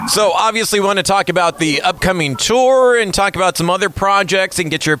So obviously we want to talk about the upcoming tour and talk about some other projects and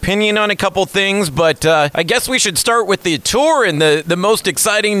get your opinion on a couple things, but I guess we should start with the tour and the most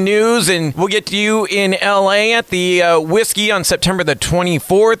exciting news, and we'll get to you in LA at the Whiskey on September the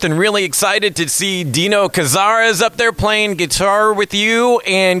 24th, and really excited to see Dino Cazares up there playing guitar with you,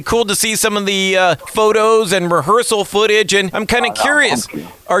 and cool to see some of the photos and rehearsal footage, and I'm kind of curious,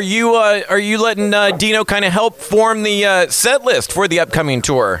 are you letting Dino kind of help form the set list for the upcoming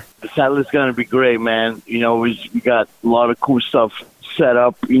tour? The set list is going to be great, man. You know, we got a lot of cool stuff set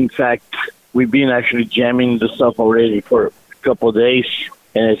up. In fact, we've been actually jamming the stuff already for a couple of days,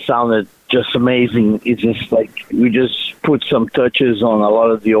 and it sounded just amazing. It's just like we just put some touches on a lot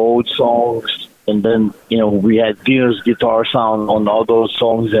of the old songs, and then, you know, we had Dino's guitar sound on all those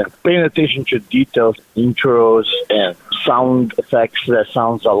songs, and paying attention to details, intros, and sound effects that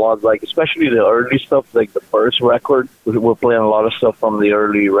sounds a lot like, especially the early stuff, like the first record. We're playing a lot of stuff from the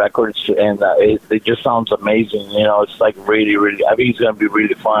early records, and it just sounds amazing. You know, it's like really, really, I think it's going to be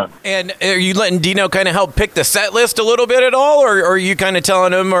really fun. And are you letting Dino kind of help pick the set list a little bit at all, or are you kind of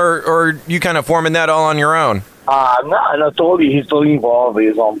telling him, or you kind of forming that all on your own? No, totally. He's totally involved.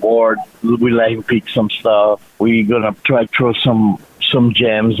 He's on board. We let him pick some stuff. We're going to try to throw some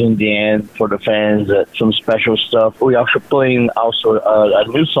jams in the end for the fans, some special stuff. We're also playing a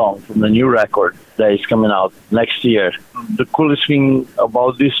new song from the new record that is coming out next year. The coolest thing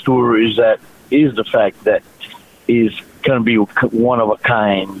about this tour is the fact that it's going to be one of a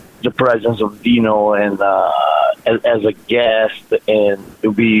kind. The presence of Dino and as a guest, and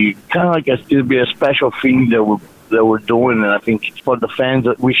it'll be kind of like it'll be a special thing that we're doing. And I think for the fans,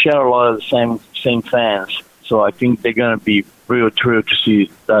 we share a lot of the same fans, so I think they're gonna be real thrilled to see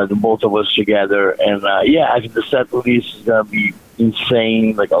the both of us together. And I think the set list is gonna be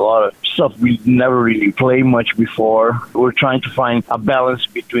insane. Like a lot of stuff we never really played much before. We're trying to find a balance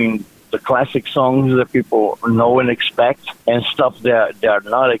between the classic songs that people know and expect, and stuff that they are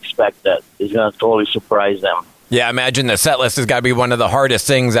not expect that is going to totally surprise them. Yeah, I imagine the set list has got to be one of the hardest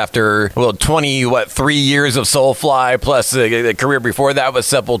things after, 3 years of Soulfly, plus the career before that was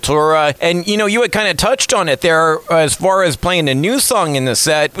Sepultura. And, you know, you had kind of touched on it there as far as playing a new song in the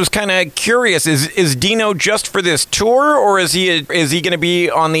set. I was kind of curious, is Dino just for this tour, or is he going to be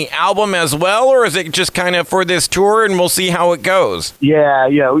on the album as well, or is it just kind of for this tour and we'll see how it goes? Yeah,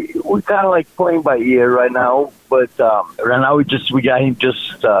 we're kind of like playing by ear right now. But right now we got him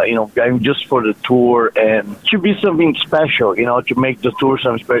just for the tour, and it should be something special, you know, to make the tour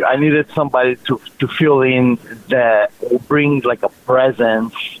something special. I needed somebody to fill in that will bring like a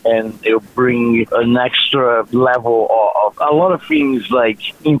presence, and it'll bring an extra level of a lot of things. Like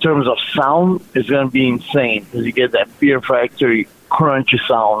in terms of sound, it's gonna be insane because you get that Fear Factory crunchy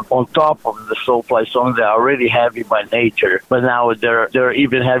sound on top of the Soulfly songs that are already heavy by nature, but now they're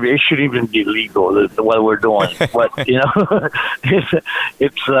even heavy. It should even be legal what we're doing, but you know,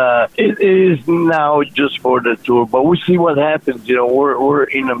 it is now just for the tour. But we see what happens. You know, we're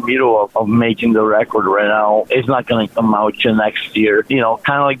in the middle of making the record right now. It's not going to come out till next year. You know,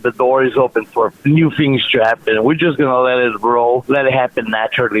 kind of like the door is open for new things to happen. We're just gonna let it roll, let it happen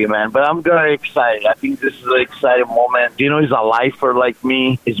naturally, man. But I'm very excited. I think this is an exciting moment. You know, he's a lifer like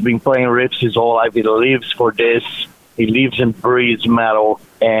me. He's been playing riffs his whole life. He lives for this. He lives and breathes metal,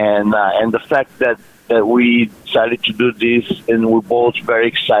 and the fact that we decided to do this, and we're both very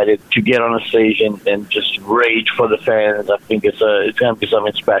excited to get on a stage and just rage for the fans. I think it's going to be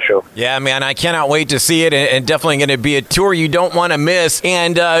something special. Yeah, man, I cannot wait to see it, and definitely going to be a tour you don't want to miss.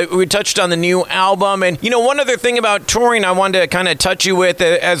 And we touched on the new album, and, you know, one other thing about touring I wanted to kind of touch you with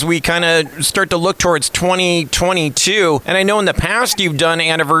as we kind of start to look towards 2022. And I know in the past you've done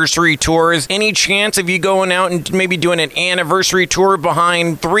anniversary tours. Any chance of you going out and maybe doing an anniversary tour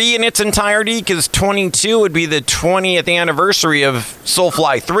behind 3 in its entirety? Because 22 would be the 20th anniversary of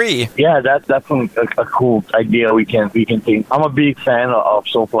Soulfly 3. Yeah, that's definitely a cool idea we can think. I'm a big fan of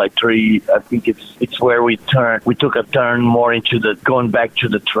Soulfly 3. I think it's where we took a turn more into going back to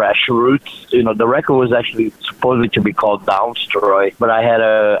the thrash roots. You know, the record was actually supposedly to be called Downstroy, but I had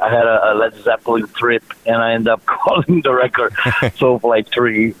a Led Zeppelin trip, and I ended up calling the record Soulfly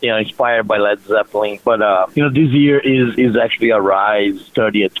 3, you know, inspired by Led Zeppelin. But you know, this year is actually Arise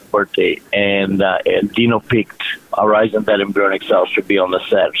 30th birthday, and Dino picked Arise and Dead and Burn Excel should be on the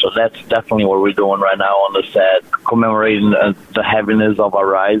set. So that's definitely what we're doing right now on the set, commemorating the heaviness of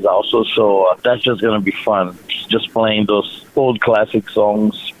Arise also. So that's just going to be fun. Just playing those old classic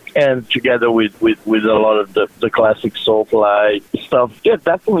songs and together with a lot of the classic Soulfly stuff. Yeah,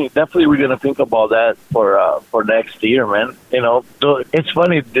 definitely we're gonna think about that for next year, man. You know, it's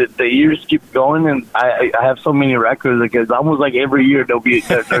funny, the years keep going, and I have so many records because almost like every year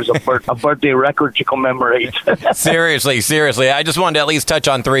there's a birthday record to commemorate. Seriously, I just wanted to at least touch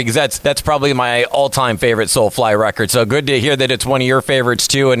on 3 because that's probably my all-time favorite Soulfly record. So good to hear that it's one of your favorites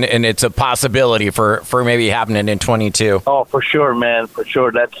too, and it's a possibility for maybe happening in 22. Oh, for sure, man, for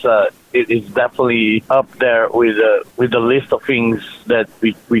sure. That's it is definitely up there with the list of things that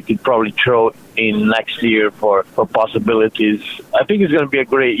we could probably throw in next year for possibilities. I think it's going to be a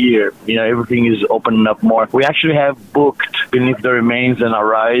great year. You know, everything is opening up more. We actually have booked Beneath the Remains and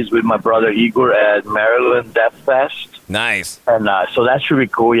Arise with my brother Igor at Maryland Death Fest. Nice. And so that should be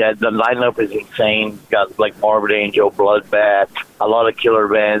cool. Yeah, the lineup is insane. Got like Morbid Angel, Bloodbath, a lot of killer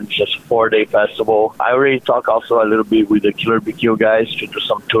bands, just a 4-day festival. I already talked also a little bit with the Killer Be Killed guys to do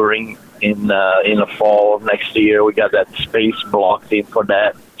some touring in the fall of next year. We got that space blocked in for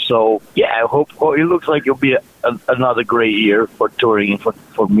that. So, yeah, I hope it looks like it'll be another great year for touring, for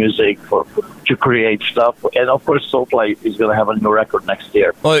music, to create stuff. And, of course, Soulfly is going to have a new record next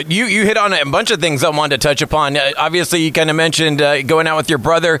year. Well, you hit on a bunch of things I wanted to touch upon. Obviously, you kind of mentioned going out with your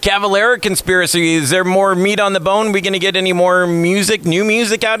brother. Cavalera Conspiracy, is there more meat on the bone? We going to get any more new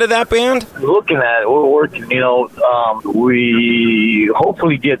music out of that band? Looking at it, we're working, we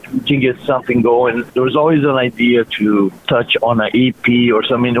hopefully can get something going. There was always an idea to touch on an EP or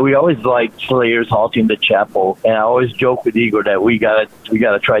something. We always like Slayer's Halting the Chapel, and I always joke with Igor that we gotta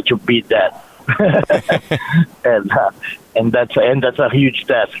try to beat that. and that's a huge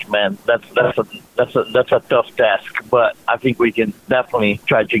task, man. That's a tough task, but I think we can definitely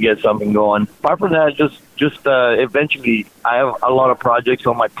try to get something going. Apart from that, just eventually, I have a lot of projects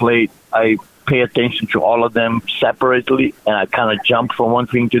on my plate. I pay attention to all of them separately, and I kind of jump from one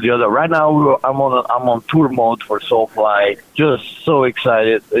thing to the other. Right now, I'm on tour mode for Soulfly. Just so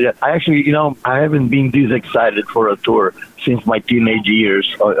excited. I actually, I haven't been this excited for a tour since my teenage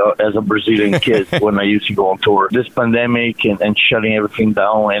years as a Brazilian kid when I used to go on tour. This pandemic and shutting everything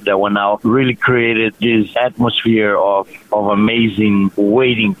down and that went out really created this atmosphere of amazing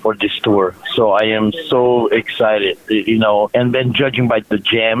waiting for this tour. So I am so excited, and then judging by the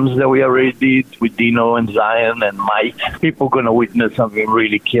jams that we already did with Dino and Zion and Mike, people going to witness something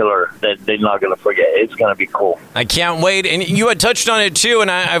really killer that they're not going to forget. It's going to be cool. I can't wait. And you had touched on it too,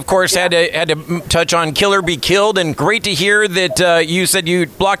 and I, of course, had to touch on Killer Be Killed, and great to hear that you said you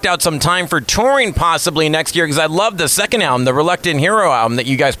blocked out some time for touring possibly next year, because I love the second album, the Reluctant Hero album that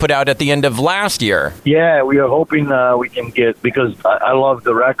you guys put out at the end of last year. Yeah, we are hoping we can get, because I love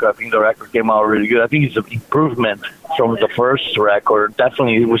the record. I think the record came out really good. I think it's an improvement from the first record.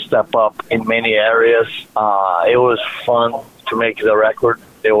 Definitely we step up in many areas. It was fun to make the record.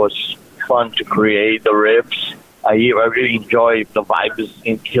 It was fun to create the riffs. I really enjoy the vibes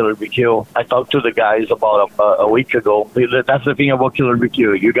in Killer Be Killed. I talked to the guys about a week ago. That's the thing about Killer Be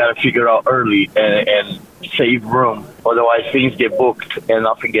Killed. You got to figure out early and save room. Otherwise, things get booked and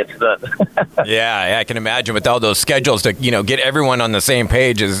nothing gets done. Yeah, I can imagine with all those schedules to get everyone on the same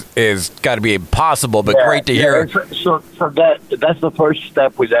page is got to be impossible. But great to hear. So that's the first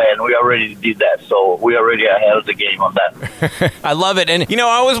step with that, and we already did that. So we already ahead of the game on that. I love it. And I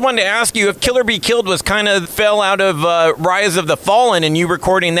always wanted to ask you if Killer Be Killed was kind of fell out of Rise of the Fallen, and you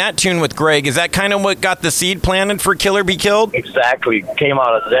recording that tune with Greg. Is that kind of what got the seed planted for Killer Be Killed? Exactly, came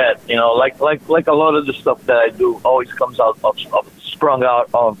out of that. Like a lot of the stuff that I do always comes out sprung out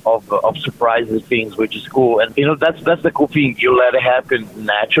of surprises things, which is cool. And that's the cool thing. You let it happen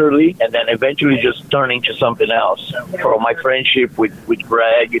naturally, and then eventually just turn into something else. From my friendship with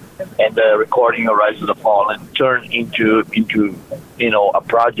Greg and the recording of Rise of the Fallen turned into a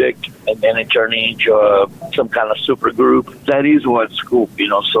project, and then it turned into some kind of super group. That is what's cool,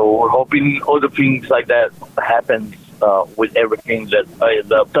 So we're hoping other things like that happen with everything that I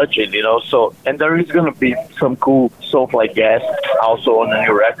end up touching, So, and there is going to be some cool Soulfly guests also on the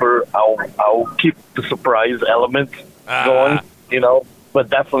new record. I'll keep the surprise element going, But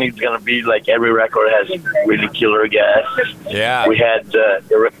definitely it's going to be like every record has really killer guests. Yeah. We had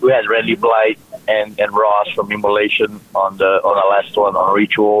Randy Blight and Ross from Immolation on the last one on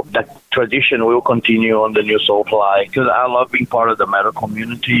Ritual. That tradition will continue on the new Soulfly, because I love being part of the metal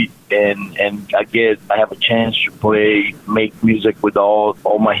community, and I have a chance to make music with all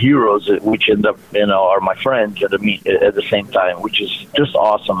my heroes, which end up are my friends at the same time, which is just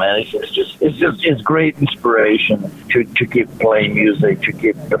awesome, man. It's great inspiration to keep playing music, to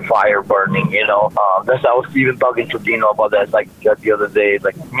keep the fire burning. That's I was even talking to Dino about that like the other day.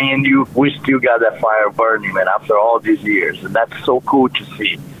 Like me and you, we still got that fire burning, man, after all these years, and that's so cool to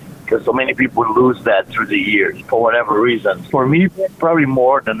see. because so many people lose that through the years for whatever reason. For me, probably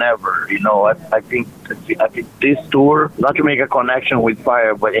more than ever. I think this tour, not to make a connection with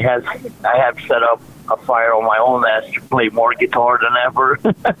Fire, but I have set up a Fire on my own ass to play more guitar than ever.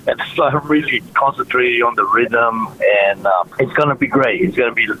 And so I'm really concentrating on the rhythm, and it's going to be great. It's going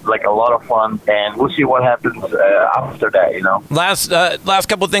to be like a lot of fun, and we'll see what happens after that, Last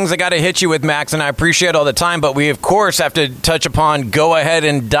couple of things I got to hit you with, Max, and I appreciate all the time, but we, of course, have to touch upon Go Ahead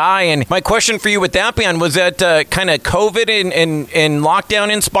and Die. And my question for you with that band, was that kind of COVID and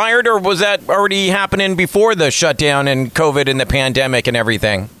lockdown inspired, or was that already happening before the shutdown and COVID and the pandemic and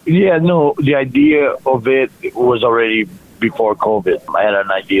everything? Yeah, no, the idea of it was already before COVID. I had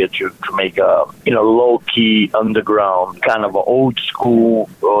an idea to make a low-key underground kind of an old school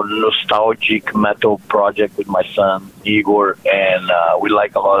nostalgic metal project with my son Igor, and we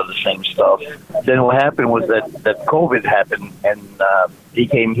like a lot of the same stuff. Then what happened was that COVID happened, and he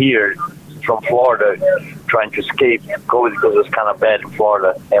came here from Florida trying to escape COVID because it was kind of bad in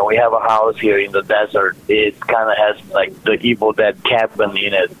Florida. And we have a house here in the desert. It kind of has like the Evil Dead cabin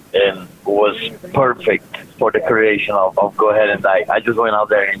in it, and was perfect for the creation of Go Ahead and Die. I just went out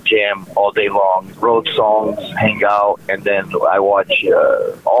there and jam all day long, wrote songs, hang out, and then I watch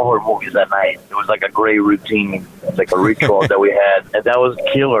all horror movies at night. It was like a great routine. It's like a ritual that we had, and that was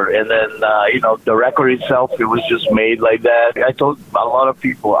killer. And then, the record itself, it was just made like that. I told a lot of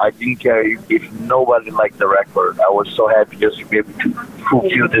people I didn't care if nobody liked the record. I was so happy just to be able to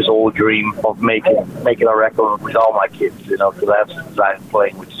fulfill this old dream of making a record with all my kids, because I have design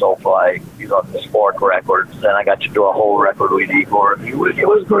playing with Soulfly, the sport records. Then I got to do a whole record with Igor. It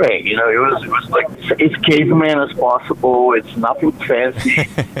was great, it was like it's caveman as possible. It's nothing fancy.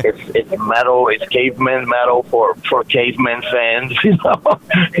 it's metal. It's caveman metal for caveman fans.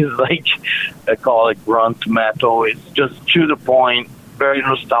 It's like I call it grunt metal. It's just to the point. Very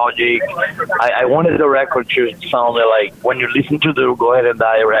nostalgic. I wanted the record to sound like when you listen to the Go Ahead and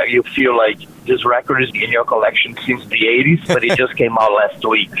Die record, you feel like this record is in your collection since the 80s, but it just came out last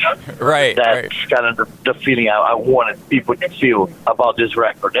week. Right. That's kind of the feeling I wanted people to feel about this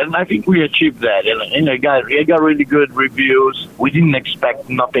record. And I think we achieved that. And it got really good reviews. We didn't expect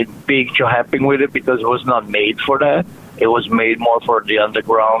nothing big to happen with it because it was not made for that. It was made more for the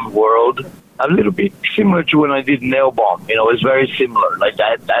underground world. A little bit similar to when I did Nail Bomb. It's very similar. Like,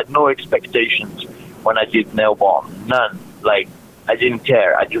 I had no expectations when I did Nail Bomb. None. Like, I didn't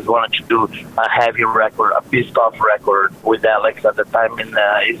care. I just wanted to do a heavy record, a pissed off record with Alex at the time, and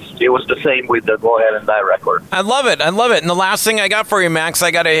it was the same with the Go Ahead and Die record. I love it. And the last thing I got for you, Max,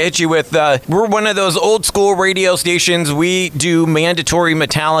 I got to hit you with, we're one of those old school radio stations. We do mandatory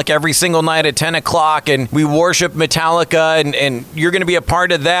Metallica every single night at 10 o'clock, and we worship Metallica, and you're going to be a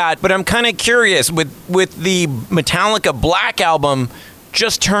part of that. But I'm kind of curious, with the Metallica Black Album,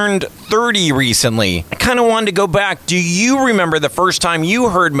 just turned 30 recently. I kind of wanted to go back. Do you remember the first time you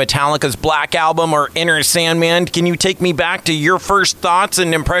heard Metallica's Black Album or Enter Sandman? Can you take me back to your first thoughts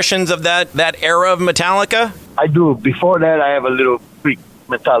and impressions of that era of Metallica? I do. Before that, I have a little quick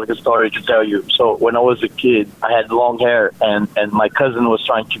Metallica story to tell you. So when I was a kid, I had long hair, and my cousin was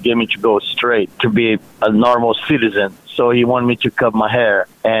trying to get me to go straight, to be a normal citizen. So he wanted me to cut my hair.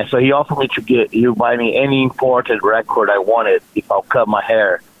 And so he offered me he'll buy me any imported record I wanted if I'll cut my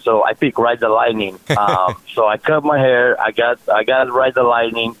hair. So I picked Ride the Lightning. So I cut my hair. I got Ride the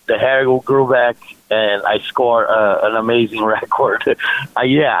Lightning. The hair grew back, and I scored an amazing record.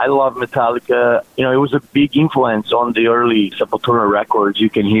 I love Metallica. It was a big influence on the early Sepultura records. You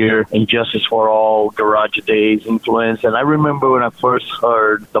can hear Injustice for All, Garage Days influence. And I remember when I first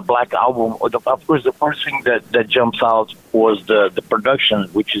heard the Black Album, of course, the first thing that jumps out was the production,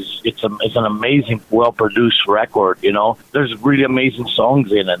 which is it's an amazing, well-produced record. There's really amazing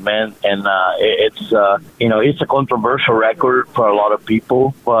songs in it, man. And it's a controversial record for a lot of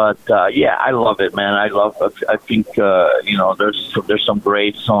people, but I love it, man. I think there's some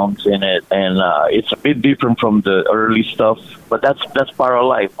great songs in it, and it's a bit different from the early stuff, but that's part of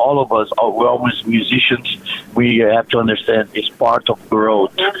life. All of us, we're always musicians. We have to understand it's part of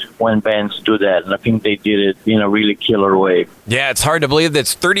growth when bands do that, and I think they did it in a really killer way. Yeah, it's hard to believe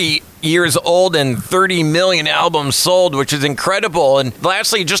that's 30 years old and 30 million albums sold, which is incredible. And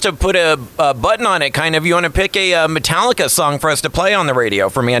lastly, just to put a button on it, you want to pick a Metallica song for us to play on the radio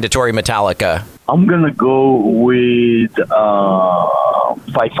for Mandatory Metallica? I'm going to go with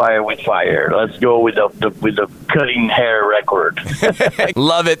Fight Fire with Fire. Let's go with the cutting hair record.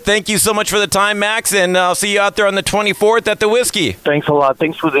 Love it. Thank you so much for the time, Max, and I'll see you out there on the 24th at the Whiskey. Thanks a lot.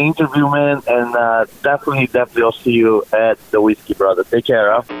 Thanks for the interview, man, and definitely I'll see you at the Whiskey, brother. Take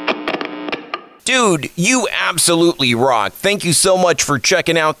care, huh? Dude, you absolutely rock. Thank you so much for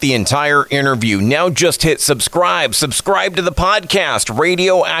checking out the entire interview. Now just hit subscribe. Subscribe to the podcast,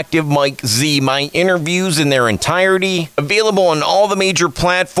 Radioactive Mike Z. My interviews in their entirety, available on all the major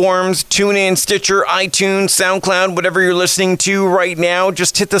platforms, TuneIn, Stitcher, iTunes, SoundCloud, whatever you're listening to right now.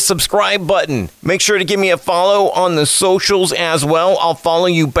 Just hit the subscribe button. Make sure to give me a follow on the socials as well. I'll follow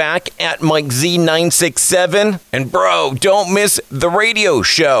you back at MikeZ967. And bro, don't miss the radio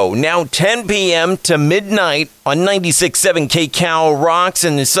show. Now 10 p.m. to midnight on 96.7 KCal Rocks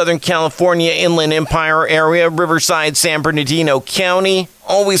in the Southern California Inland Empire area, Riverside, San Bernardino County.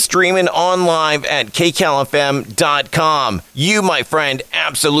 Always streaming on live at kcalfm.com. You, my friend,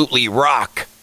 absolutely rock.